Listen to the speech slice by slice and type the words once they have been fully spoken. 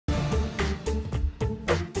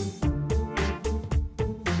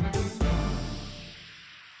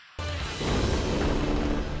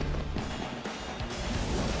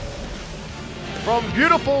From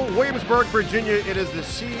beautiful Williamsburg, Virginia, it is the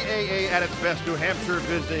CAA at its best. New Hampshire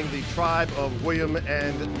visiting the tribe of William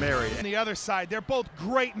and Mary. On the other side, they're both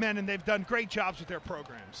great men, and they've done great jobs with their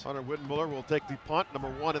programs. Hunter Wittenmuller will take the punt, number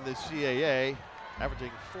 1 in the CAA,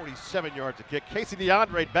 averaging 47 yards a kick. Casey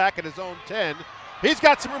DeAndre back at his own 10. He's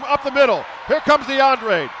got some room up the middle. Here comes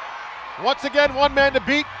DeAndre. Once again, one man to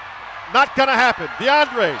beat. Not gonna happen.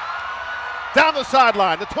 DeAndre down the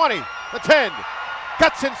sideline, the 20, the 10,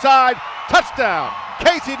 cuts inside, touchdown.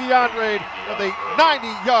 Casey DeAndre with a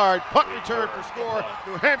 90-yard punt return for score.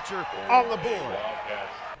 New Hampshire on the board.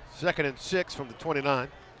 2nd and 6 from the 29.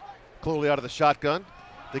 Cluley out of the shotgun.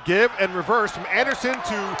 The give and reverse from Anderson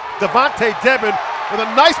to Devontae Dedmon with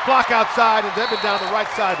a nice block outside, and Dedmon down the right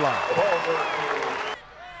sideline.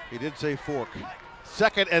 He did say fork.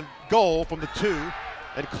 2nd and goal from the 2.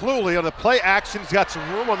 And Cluley on the play action, he's got some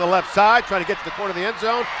room on the left side, trying to get to the corner of the end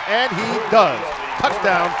zone, and he does.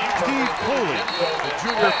 Touchdown, Steve Cluley, the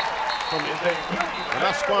junior from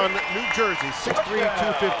Musqueam, New Jersey, 6'3",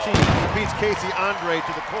 215. He beats Casey Andre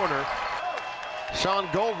to the corner. Sean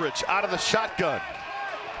Goldrich out of the shotgun.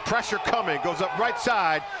 Pressure coming, goes up right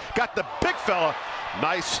side, got the big fella.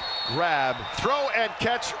 Nice grab, throw and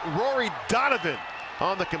catch, Rory Donovan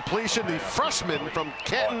on the completion, the freshman from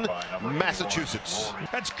Canton, Massachusetts.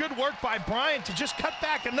 That's good work by Bryant to just cut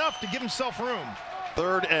back enough to give himself room.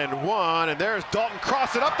 3rd and 1, and there's Dalton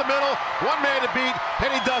Crossan up the middle, one man to beat,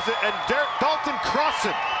 and he does it. And Dalton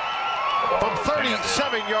Crossan from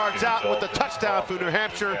 37 yards out with the touchdown for New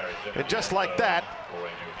Hampshire, and just like that,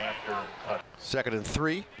 2nd and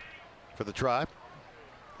 3 for the Tribe.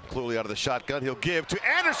 Cluley out of the shotgun, he'll give to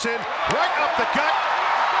Anderson, right up the gut.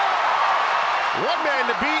 One man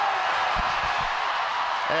to beat,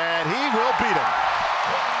 and he will beat him.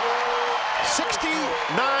 69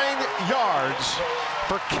 yards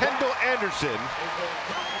for Kendall Anderson.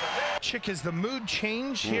 Chick, has the mood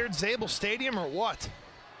changed here at Zabel Stadium or what?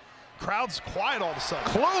 Crowd's quiet all of a sudden.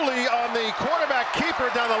 Cluley on the quarterback keeper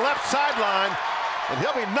down the left sideline, and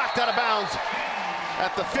he'll be knocked out of bounds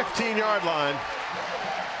at the 15-yard line.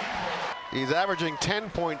 He's averaging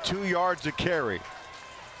 10.2 yards a carry.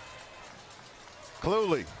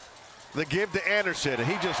 Cluley, the give to Anderson, and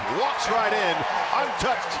he just walks right in,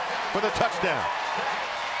 untouched for the touchdown.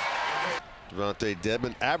 Devontae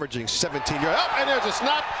Dedmon averaging 17 yards. Oh, and there's a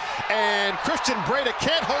snap, and Christian Breda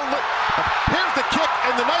can't hold it. Here's the kick,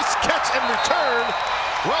 and the nice catch and return.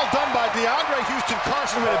 Well done by DeAndre Houston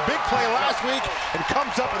Carson, with a big play last week, and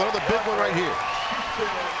comes up with another big one right here.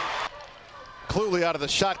 Cluley out of the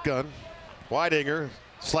shotgun. Weidinger,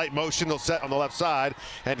 slight motion, they'll set on the left side,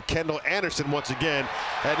 and Kendall Anderson once again.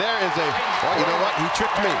 And there is a, well, you know what, he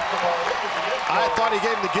tricked me. I thought he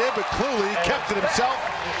gave him the give, but Cluley kept it himself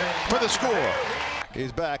for the score.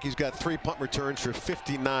 He's back, he's got 3 punt returns for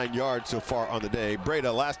 59 yards so far on the day.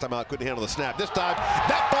 Breda last time out couldn't handle the snap. This time,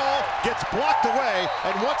 that ball gets blocked away,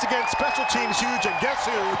 and once again, special teams huge, and guess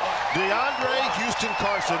who? DeAndre Houston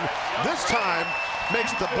Carson, this time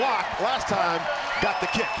makes the block, last time got the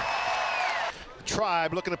kick.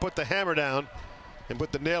 Tribe looking to put the hammer down and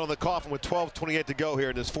put the nail in the coffin with 12:28 to go here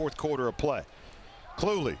in this 4th quarter of play.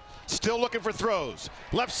 Cluley still looking for throws.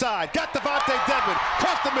 Left side, got Devontae Dedmon,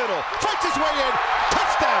 across the middle, fights his way in,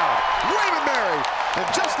 touchdown, William and Mary. And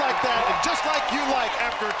just like that, and just like you like,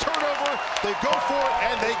 after a turnover, they go for it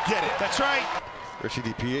and they get it. That's right. Richie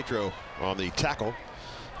DiPietro on the tackle.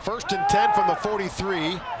 1st and 10 from the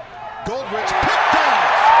 43. Goldrich picked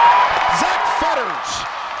off. Zach Fetters,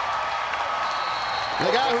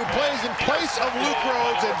 the guy who plays in place of Luke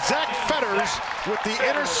Rhodes, and Zach Fetters with the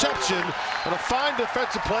interception, and a fine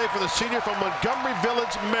defensive play for the senior from Montgomery Village,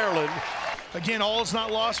 Maryland. Again, all is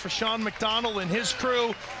not lost for Sean McDonald and his crew.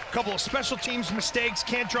 A couple of special teams mistakes,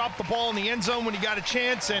 can't drop the ball in the end zone when he got a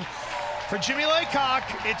chance. And for Jimmy Laycock,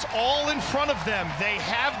 it's all in front of them. They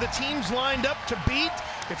have the teams lined up to beat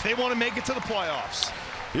if they want to make it to the playoffs.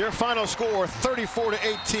 Your final score,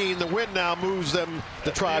 34-18. The win now moves them,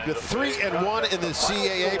 the Tribe, to 3-1 in the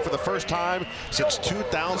CAA for the first time since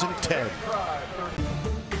 2010.